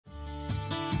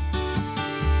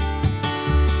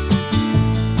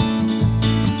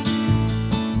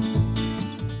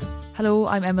Hello,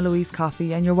 I'm Emma-Louise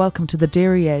Coffey and you're welcome to the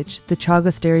Dairy Edge, the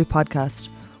Teagasc Dairy podcast.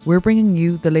 We're bringing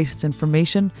you the latest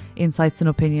information, insights and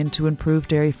opinion to improve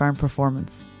dairy farm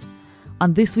performance.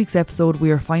 On this week's episode, we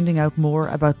are finding out more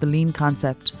about the lean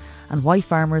concept and why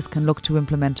farmers can look to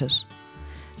implement it.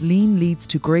 Lean leads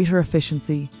to greater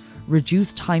efficiency,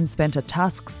 reduced time spent at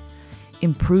tasks,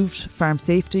 improved farm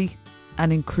safety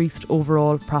and increased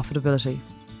overall profitability.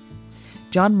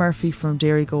 John Murphy from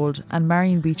Dairygold and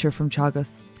Marion Beecher from Teagasc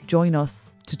join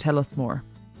us to tell us more.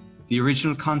 The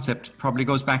original concept probably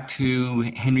goes back to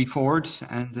Henry Ford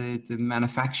and the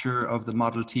manufacture of the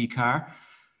Model T car.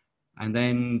 And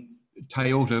then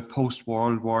Toyota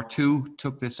post-World War II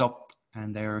took this up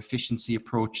and their efficiency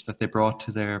approach that they brought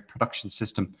to their production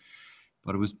system.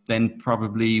 But it was then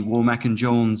probably Womack and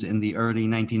Jones in the early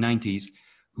 1990s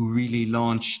who really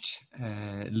launched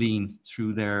lean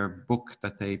through their book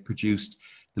that they produced,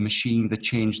 The Machine That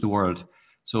Changed the World.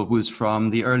 So it was from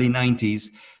the early 90s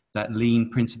that lean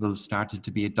principles started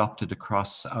to be adopted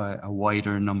across a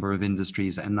wider number of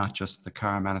industries and not just the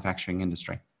car manufacturing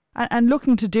industry. And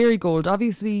looking to Dairygold,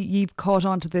 obviously you've caught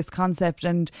on to this concept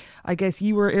and I guess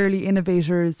you were early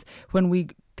innovators when we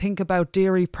think about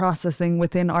dairy processing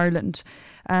within Ireland.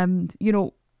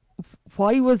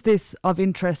 Why was this of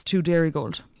interest to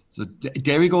Dairygold? So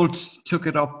Dairygold took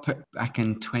it up back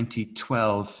in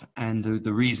 2012 and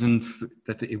the reason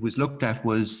that it was looked at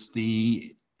was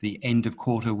the end of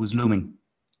quota was looming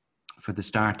for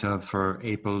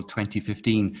April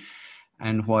 2015.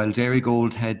 And while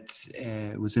Dairygold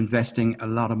was investing a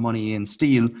lot of money in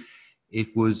steel, it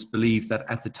was believed that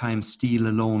at the time steel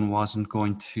alone wasn't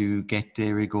going to get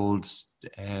Dairygold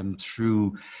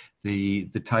through the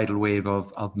tidal wave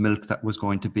of milk that was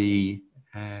going to be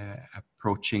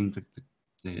approaching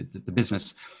the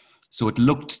business. So it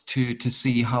looked to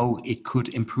see how it could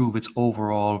improve its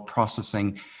overall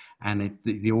processing and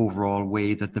the overall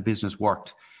way that the business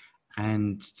worked.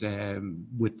 And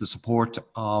with the support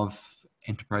of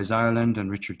Enterprise Ireland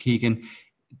and Richard Keegan,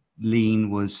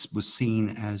 lean was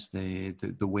seen as the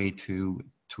way to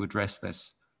address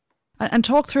this. And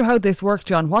talk through how this worked,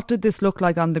 John. What did this look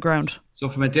like on the ground? So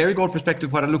from a Dairygold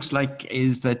perspective, what it looks like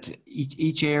is that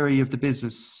each area of the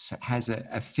business has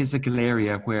a physical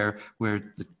area where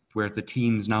the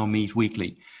teams now meet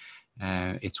weekly.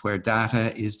 It's where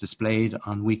data is displayed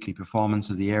on weekly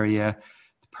performance of the area,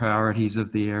 the priorities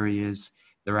of the areas,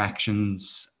 their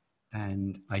actions,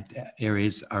 and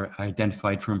areas are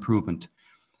identified for improvement.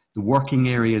 The working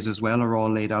areas as well are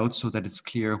all laid out so that it's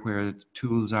clear where the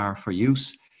tools are for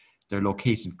use. They're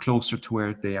located closer to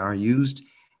where they are used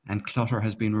and clutter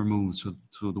has been removed. So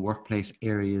the workplace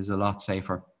area is a lot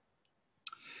safer.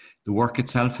 The work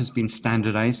itself has been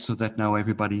standardized so that now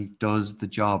everybody does the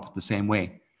job the same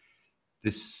way.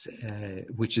 This,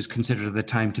 which is considered at the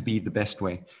time to be the best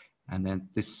way. And then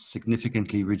this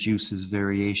significantly reduces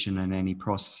variation in any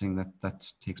processing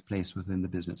that takes place within the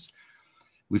business.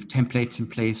 We've templates in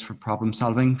place for problem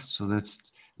solving. So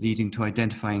that's leading to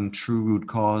identifying true root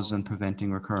cause and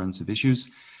preventing recurrence of issues.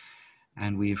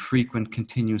 And we have frequent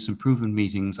continuous improvement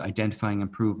meetings identifying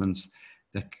improvements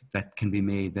that can be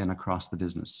made then across the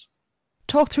business.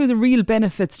 Talk through the real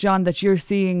benefits, John, that you're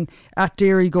seeing at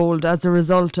Dairygold as a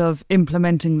result of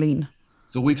implementing lean.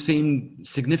 So we've seen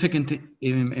significant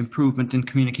improvement in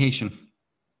communication,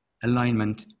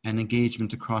 alignment and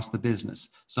engagement across the business.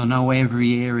 So now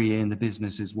every area in the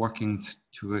business is working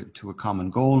to a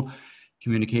common goal.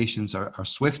 Communications are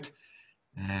swift.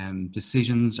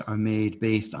 Decisions are made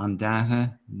based on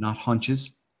data, not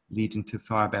hunches, leading to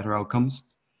far better outcomes.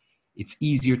 It's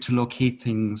easier to locate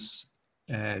things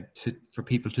for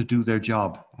people to do their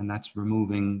job, and that's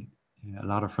removing a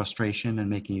lot of frustration and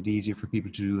making it easier for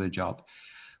people to do their job.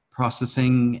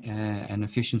 Processing and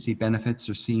efficiency benefits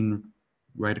are seen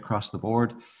right across the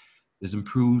board. There's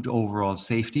improved overall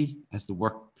safety as the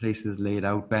workplace is laid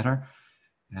out better.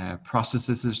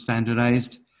 Processes are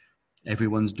standardized.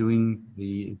 Everyone's doing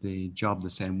the job the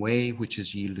same way, which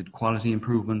has yielded quality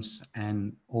improvements,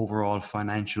 and overall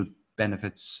financial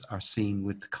benefits are seen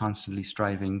with constantly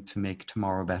striving to make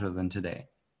tomorrow better than today.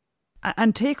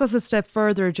 And take us a step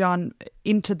further, John,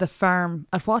 into the farm.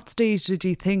 At what stage did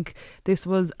you think this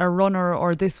was a runner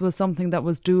or this was something that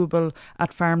was doable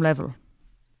at farm level?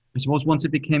 I suppose once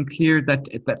it became clear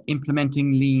that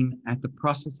implementing lean at the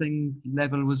processing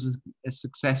level was a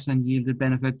success and yielded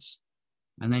benefits,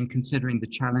 and then considering the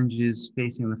challenges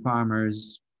facing the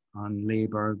farmers on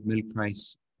labour, milk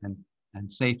price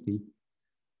and safety,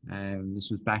 this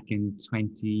was back in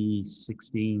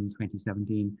 2016,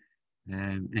 2017,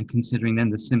 and considering then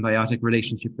the symbiotic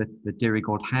relationship that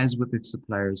Dairygold has with its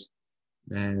suppliers,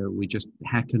 We just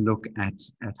had to look at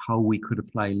how we could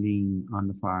apply lean on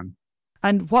the farm.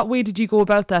 And what way did you go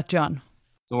about that, John?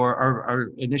 So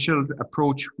our initial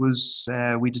approach was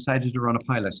we decided to run a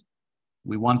pilot.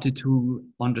 We wanted to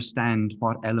understand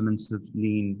what elements of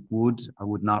lean would or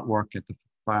would not work at the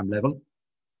farm level,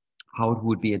 how it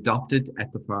would be adopted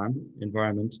at the farm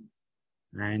environment,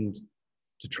 and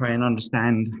to try and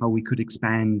understand how we could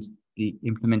expand the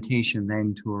implementation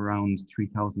then to around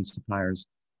 3,000 suppliers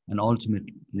and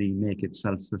ultimately make it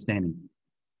self-sustaining.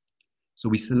 So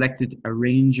we selected a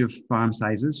range of farm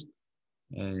sizes,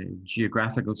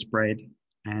 geographical spread,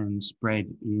 and spread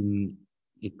in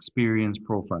experience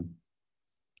profile.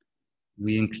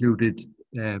 We included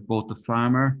both the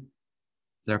farmer,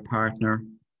 their partner,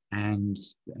 and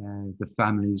the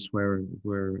families were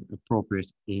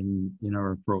appropriate in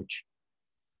our approach.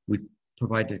 We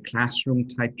provided classroom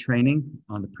type training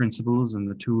on the principles and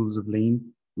the tools of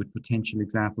lean with potential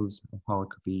examples of how it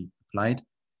could be applied.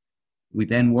 We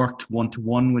then worked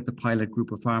one-to-one with the pilot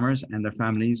group of farmers and their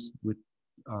families with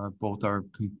both our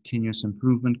continuous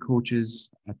improvement coaches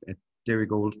at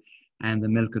Dairygold and the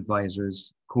milk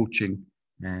advisors coaching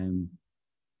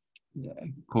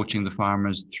the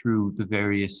farmers through the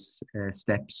various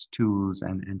steps, tools,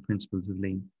 and principles of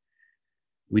lean.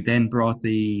 We then brought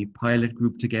the pilot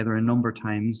group together a number of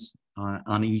times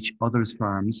on each other's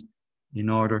farms in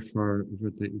order for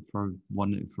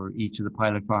each of the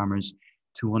pilot farmers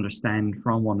to understand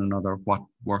from one another what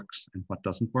works and what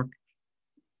doesn't work.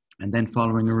 And then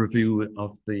following a review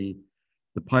of the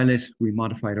pilot, we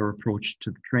modified our approach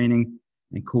to the training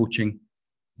and coaching.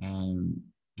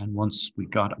 And once we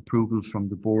got approval from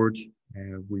the board,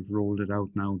 we've rolled it out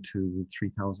now to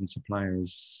 3,000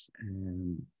 suppliers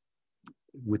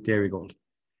with Dairygold.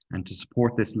 And to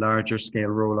support this larger scale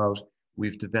rollout,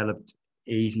 we've developed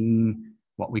 18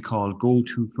 what we call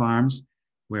go-to farms,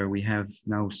 where we have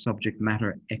now subject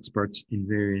matter experts in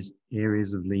various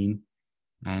areas of lean.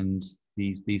 And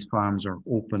these farms are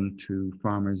open to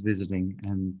farmers visiting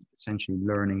and essentially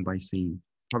learning by seeing.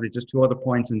 Probably just two other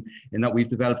points in that we've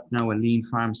developed now a lean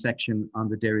farm section on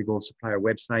the Dairygold supplier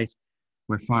website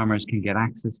where farmers can get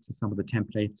access to some of the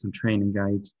templates and training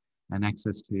guides and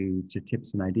access to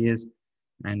tips and ideas.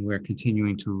 And we're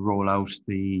continuing to roll out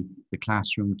the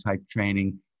classroom type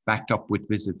training backed up with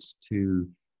visits to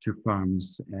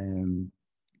farms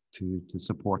to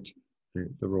support the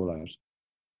rollout.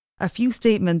 A few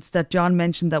statements that John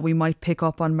mentioned that we might pick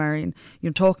up on, Marion.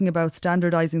 You're talking about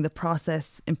standardising the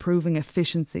process, improving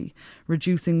efficiency,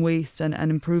 reducing waste and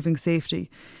improving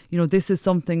safety. This is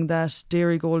something that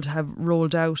Dairygold have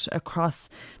rolled out across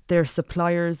their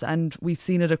suppliers, and we've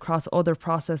seen it across other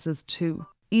processes too.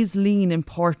 Is lean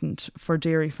important for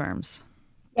dairy farms?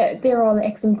 Yeah, they're all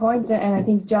excellent points, and I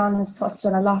think John has touched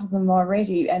on a lot of them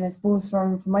already. And I suppose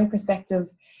from my perspective,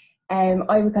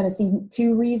 I would kind of see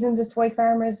two reasons as to why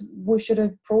farmers should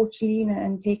approach lean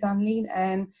and take on lean.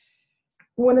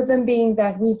 One of them being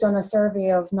that we've done a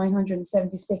survey of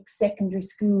 976 secondary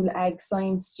school ag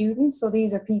science students. So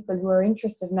these are people who are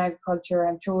interested in agriculture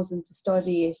and chosen to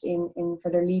study it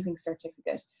for their leaving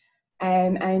certificate.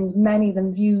 And many of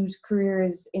them viewed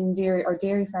careers in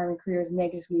dairy farming careers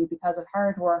negatively because of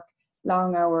hard work,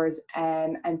 long hours,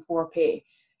 and poor pay.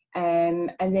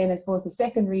 And then I suppose the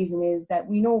second reason is that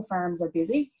we know farms are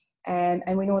busy, and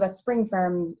we know that spring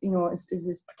farms, is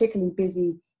this particularly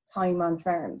busy time on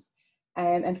farms.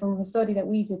 And from a study that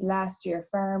we did last year,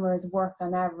 farmers worked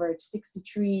on average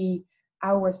 63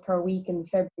 hours per week in the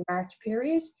February-March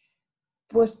period.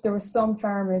 But there were some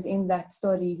farmers in that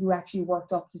study who actually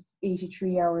worked up to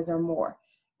 83 hours or more.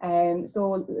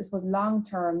 So I suppose long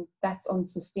term, that's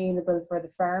unsustainable for the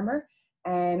farmer.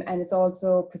 And it's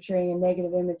also portraying a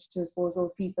negative image to, I suppose,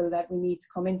 those people that we need to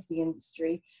come into the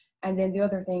industry. And then the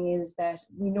other thing is that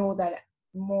we know that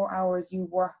the more hours you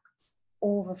work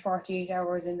over 48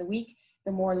 hours in the week,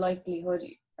 the more likelihood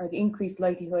or the increased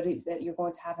likelihood is that you're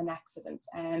going to have an accident.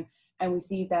 And we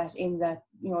see that in that,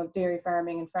 dairy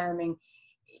farming and farming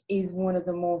is one of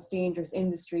the most dangerous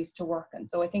industries to work in.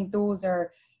 So I think those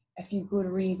are a few good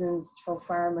reasons for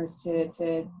farmers to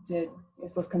I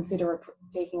suppose, consider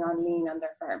taking on lean on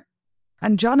their farm.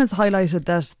 And John has highlighted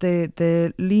that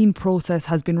the lean process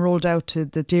has been rolled out to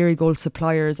the Dairygold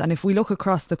suppliers. And if we look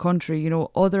across the country,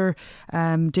 other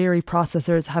dairy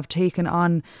processors have taken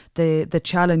on the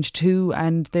challenge too,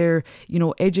 and they're,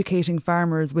 educating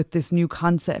farmers with this new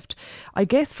concept. I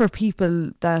guess for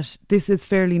people that this is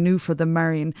fairly new for them,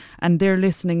 Marion, and they're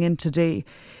listening in today,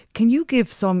 can you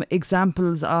give some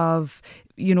examples of,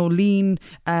 lean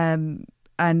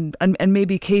and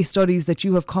maybe case studies that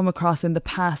you have come across in the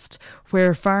past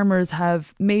where farmers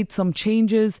have made some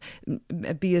changes,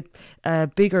 be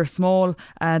it big or small,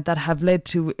 that have led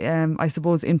to, I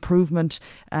suppose, improvement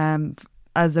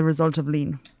as a result of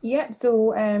lean? Yeah,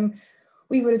 so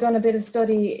we would have done a bit of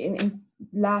study in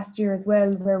last year as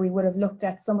well, where we would have looked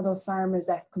at some of those farmers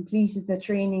that completed the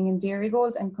training in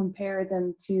Dairygold and compare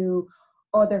them to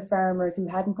other farmers who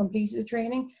hadn't completed the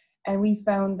training. And we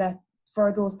found that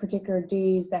for those particular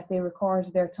days that they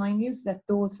recorded their time use, that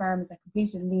those farmers that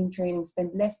completed lean training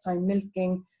spent less time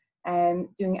milking and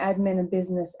doing admin and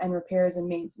business and repairs and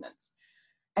maintenance.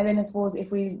 And then I suppose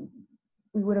if we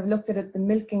would have looked at the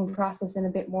milking process in a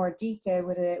bit more detail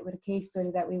with a case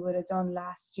study that we would have done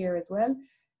last year as well.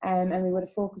 And we would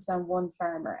have focused on one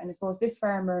farmer. And I suppose this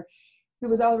farmer, who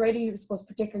was already, I suppose,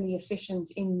 particularly efficient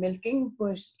in milking,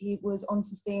 but he was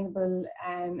unsustainable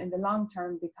in the long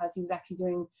term because he was actually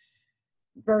doing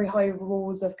very high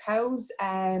rows of cows,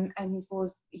 and I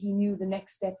suppose he knew the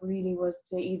next step really was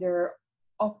to either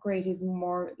upgrade his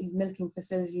milking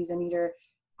facilities and either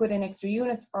put in extra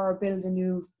units or build a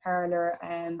new parlour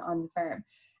on the farm.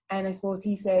 And I suppose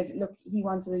he said, look, he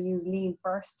wanted to use lean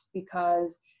first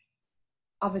because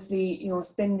obviously,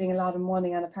 spending a lot of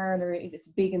money on a parlour it's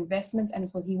a big investment, and I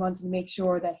suppose he wanted to make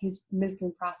sure that his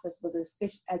milking process was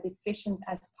as efficient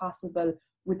as possible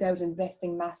without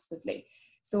investing massively.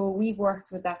 So we worked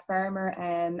with that farmer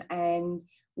and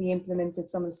we implemented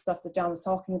some of the stuff that John was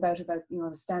talking about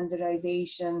the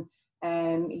standardization.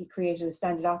 He created a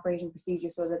standard operating procedure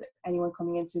so that anyone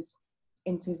coming into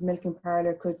his milking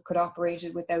parlour could operate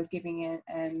it without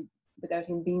without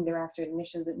him being there after the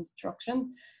initial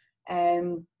instruction.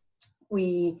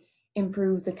 We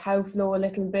improved the cow flow a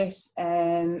little bit,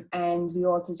 and he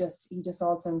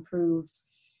also improved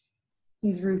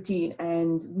his routine,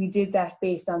 and we did that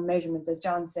based on measurements. As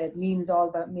John said, lean is all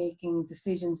about making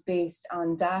decisions based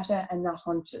on data and not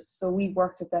hunches. So we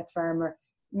worked with that farmer,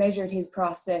 measured his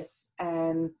process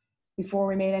before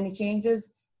we made any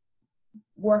changes,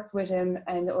 worked with him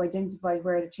and identified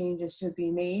where the changes should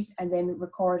be made, and then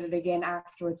recorded again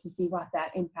afterwards to see what that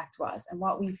impact was. And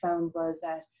what we found was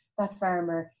that that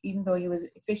farmer, even though he was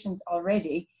efficient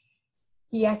already,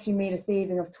 he actually made a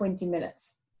saving of 20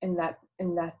 minutes in that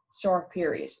short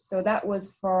period. So that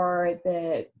was for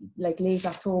the late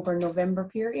October, November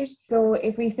period. So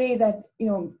if we say that,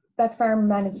 that farmer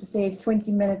managed to save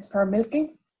 20 minutes per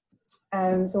milking,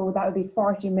 so that would be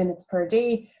 40 minutes per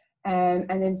day, and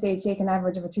then say take an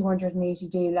average of a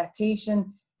 280-day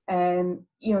lactation,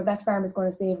 that farm is going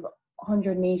to save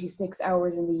 186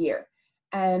 hours in the year.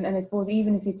 And I suppose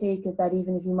even if you take it that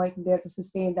even if you mightn't be able to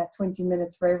sustain that 20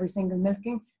 minutes for every single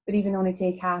milking, but even only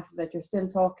take half of it, you're still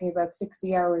talking about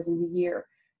 60 hours in the year,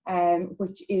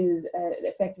 which is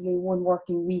effectively one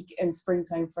working week in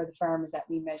springtime for the farmers that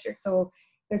we measured. So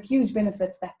there's huge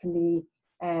benefits that can be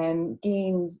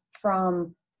gained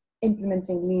from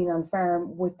implementing lean on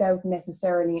farm without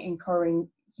necessarily incurring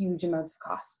huge amounts of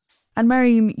costs. And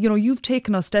Marion, you've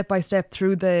taken us step by step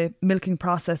through the milking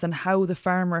process and how the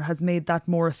farmer has made that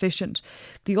more efficient.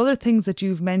 The other things that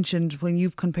you've mentioned when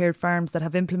you've compared farms that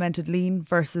have implemented lean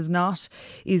versus not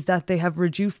is that they have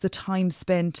reduced the time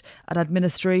spent at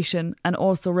administration and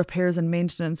also repairs and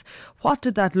maintenance. What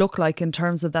did that look like in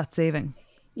terms of that saving?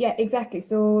 Yeah, exactly.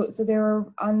 So they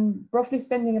were on roughly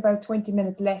spending about 20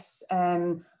 minutes less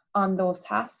on those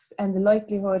tasks, and the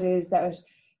likelihood is that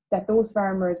those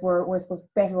farmers were supposed to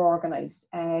be better organised.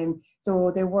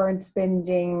 So they weren't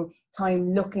spending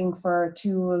time looking for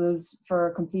tools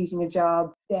for completing a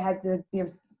job. They had their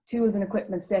tools and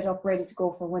equipment set up ready to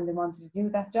go for when they wanted to do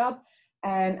that job.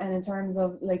 And in terms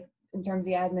of the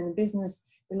admin and business,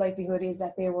 the likelihood is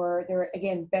that they were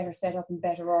again better set up and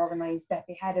better organised, that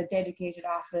they had a dedicated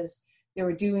office. They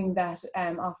were doing that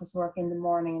office work in the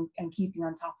morning and keeping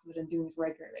on top of it and doing it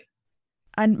regularly.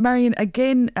 And Marion,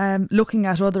 again, looking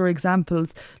at other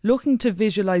examples, looking to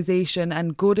visualisation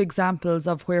and good examples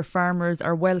of where farmers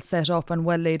are well set up and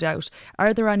well laid out.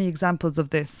 Are there any examples of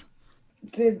this?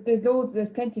 There's loads,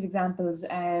 there's plenty of examples.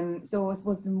 So I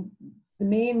suppose the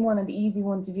main one and the easy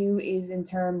one to do is in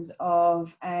terms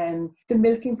of the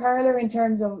milking parlour, in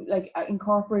terms of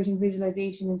incorporating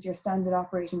visualisation into your standard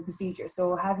operating procedure.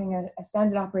 So having a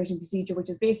standard operating procedure, which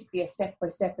is basically a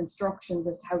step-by-step instructions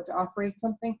as to how to operate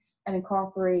something, and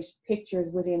incorporate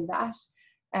pictures within that.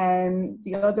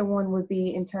 The other one would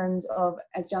be in terms of,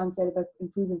 as John said, about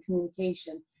improving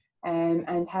communication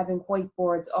and having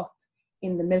whiteboards up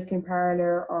in the milking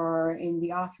parlour or in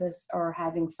the office, or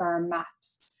having farm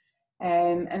maps.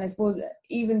 And I suppose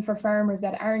even for farmers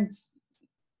that aren't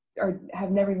or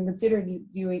have never even considered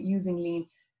using lean,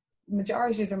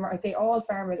 majority of them, I'd say all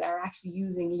farmers are actually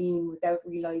using lean without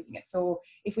realizing it. So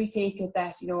if we take it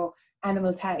that,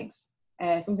 animal tags,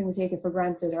 something we take it for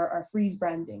granted, or freeze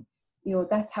branding,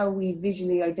 that's how we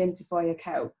visually identify a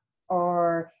cow,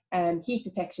 or heat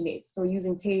detection aids, so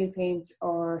using tail paint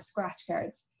or scratch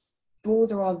cards.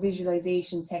 Those are all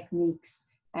visualization techniques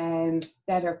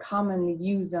that are commonly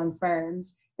used on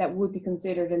farms that would be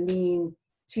considered a lean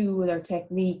tool or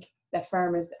technique that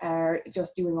farmers are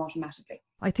just doing automatically.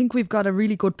 I think we've got a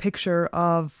really good picture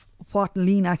of what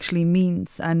lean actually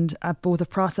means, and at both a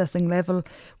processing level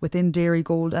within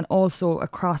Dairygold and also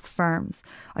across farms.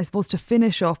 I suppose to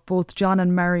finish up, both John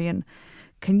and Marion,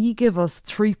 can you give us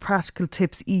 3 practical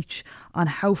tips each on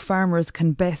how farmers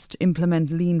can best implement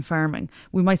lean farming?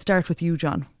 We might start with you,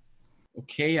 John.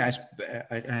 Okay,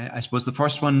 I suppose the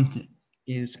first one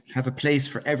is have a place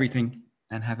for everything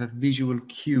and have a visual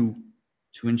cue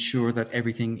to ensure that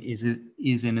everything is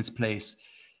in its place.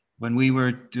 When we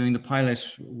were doing the pilot,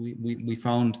 we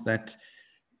found that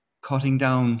cutting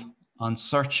down on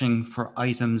searching for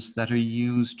items that are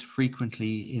used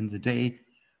frequently in the day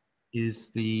is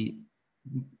the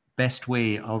best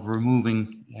way of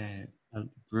removing a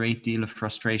great deal of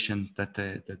frustration that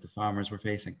the farmers were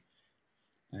facing.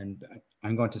 And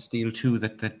I'm going to steal too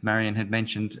that Marion had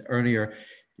mentioned earlier,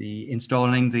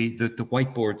 installing the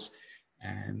whiteboards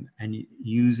and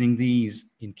using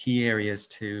these in key areas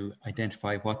to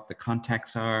identify what the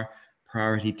contacts are,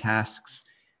 priority tasks,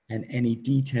 and any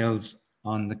details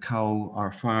on the cow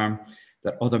or farm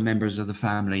that other members of the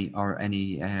family or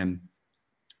any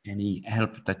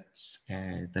help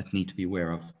that need to be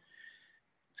aware of.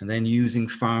 And then using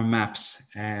farm maps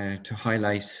to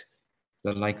highlight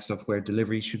the likes of where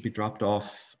deliveries should be dropped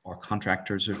off or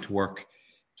contractors are to work,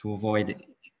 to avoid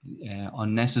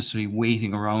unnecessary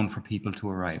waiting around for people to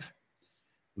arrive.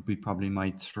 Would be probably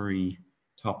my 3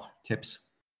 top tips.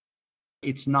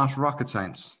 It's not rocket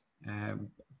science.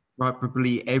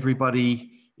 Probably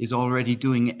everybody is already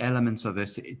doing elements of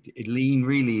it. Lean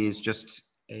really is just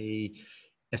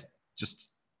just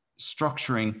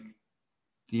structuring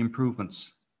the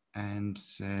improvements and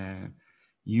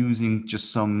using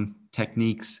just some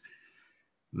techniques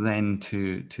then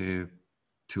to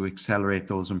accelerate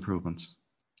those improvements.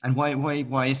 And why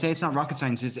I say it's not rocket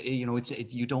science is,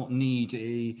 you don't need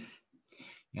a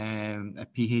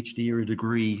PhD or a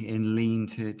degree in lean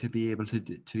to be able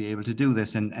to do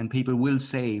this. And people will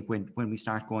say when we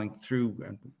start going through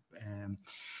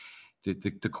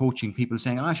the coaching, people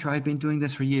saying, "Oh, sure, I've been doing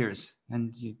this for years,"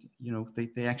 and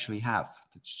they actually have.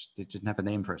 They didn't have a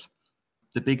name for it.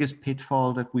 The biggest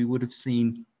pitfall that we would have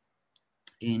seen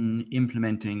in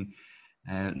implementing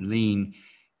lean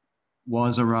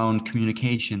was around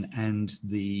communication and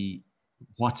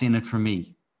what's in it for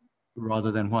me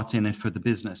rather than what's in it for the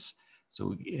business.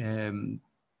 So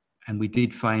and we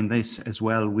did find this as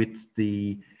well with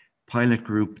the pilot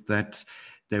group, that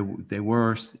they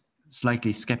were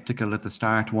slightly skeptical at the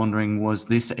start, wondering, was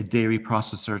this a dairy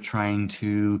processor trying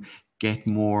to get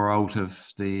more out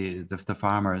of the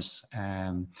farmers?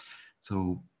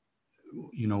 So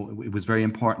it was very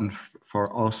important for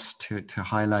us to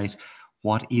highlight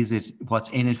what's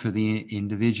in it for the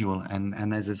individual.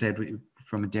 And as I said,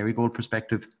 from a Dairygold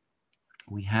perspective,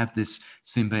 we have this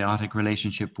symbiotic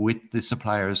relationship with the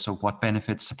suppliers. So what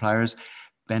benefits suppliers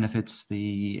benefits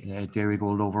the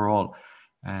Dairygold overall.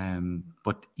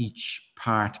 But each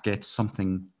part gets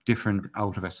something different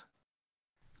out of it.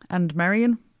 And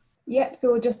Marion? Yeah,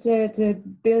 so just to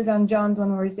build on John's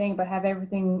one, where he's saying about have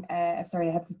everything, have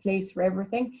a place for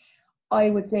everything,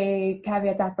 I would say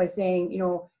caveat that by saying,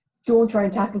 don't try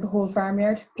and tackle the whole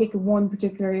farmyard. Pick one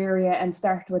particular area and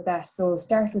start with that. So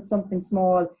start with something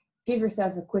small, give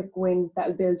yourself a quick win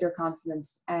that'll build your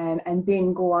confidence, and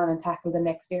then go on and tackle the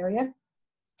next area.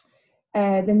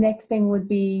 The next thing would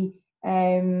be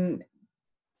to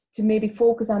maybe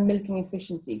focus on milking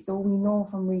efficiency. So we know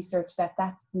from research that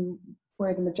that's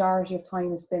where the majority of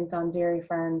time is spent on dairy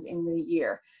farms in the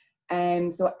year.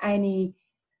 So any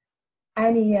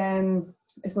I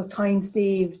suppose time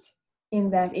saved in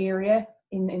that area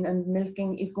in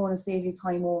milking is going to save you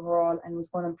time overall and is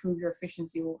going to improve your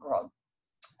efficiency overall.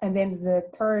 And then the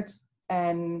third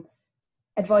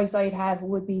advice I'd have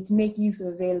would be to make use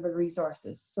of available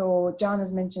resources. So John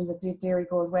has mentioned that the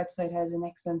Dairygold website has an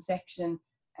excellent section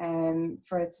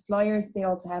for its suppliers. They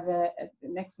also have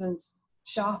an excellent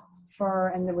shop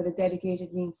with a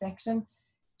dedicated lean section.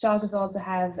 Teagasc also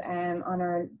have on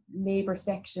our labour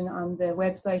section on the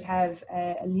website have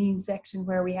a lean section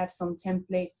where we have some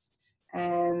templates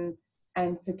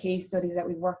and the case studies that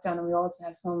we've worked on, and we also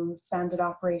have some standard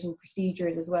operating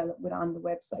procedures as well on the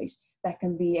website that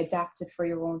can be adapted for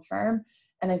your own farm.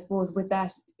 And I suppose with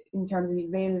that, in terms of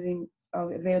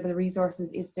available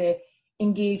resources, is to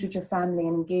engage with your family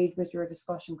and engage with your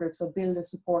discussion group, so build a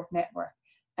support network.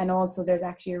 And also there's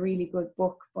actually a really good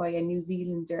book by a New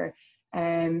Zealander,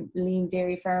 Lean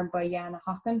Dairy Farm by Jana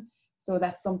Hocken. So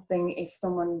that's something, if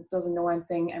someone doesn't know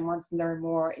anything and wants to learn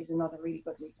more, is another really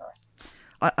good resource.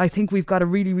 I think we've got a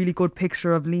really, really good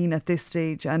picture of lean at this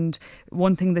stage. And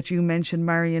one thing that you mentioned,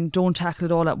 Marion, don't tackle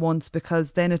it all at once,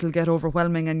 because then it'll get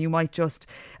overwhelming and you might just,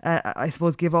 I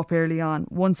suppose, give up early on.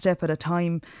 One step at a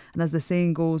time. And as the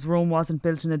saying goes, Rome wasn't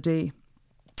built in a day.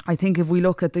 I think if we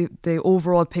look at the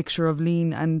overall picture of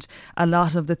lean and a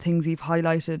lot of the things you've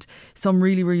highlighted, some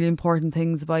really, really important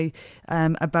things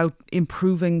about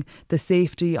improving the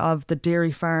safety of the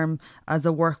dairy farm as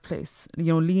a workplace.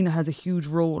 You know, lean has a huge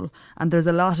role, and there's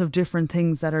a lot of different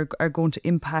things that are going to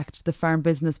impact the farm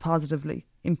business positively.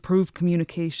 Improved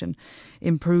communication,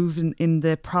 improved in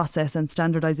the process and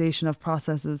standardization of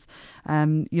processes,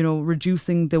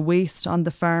 reducing the waste on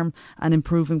the farm and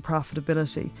improving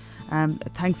profitability.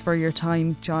 Thanks for your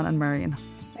time, John and Marion.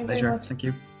 Thanks very much. Thank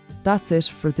you. That's it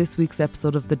for this week's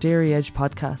episode of the Dairy Edge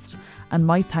podcast, and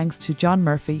my thanks to John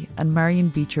Murphy and Marion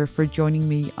Beecher for joining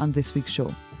me on this week's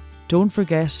show. Don't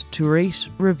forget to rate,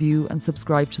 review and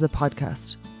subscribe to the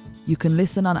podcast. You can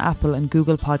listen on Apple and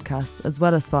Google Podcasts as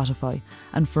well as Spotify,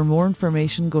 and for more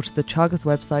information go to the Teagasc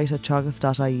website at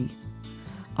teagasc.ie.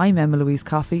 I'm Emma-Louise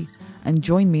Coffey, and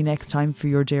join me next time for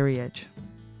your Dairy Edge.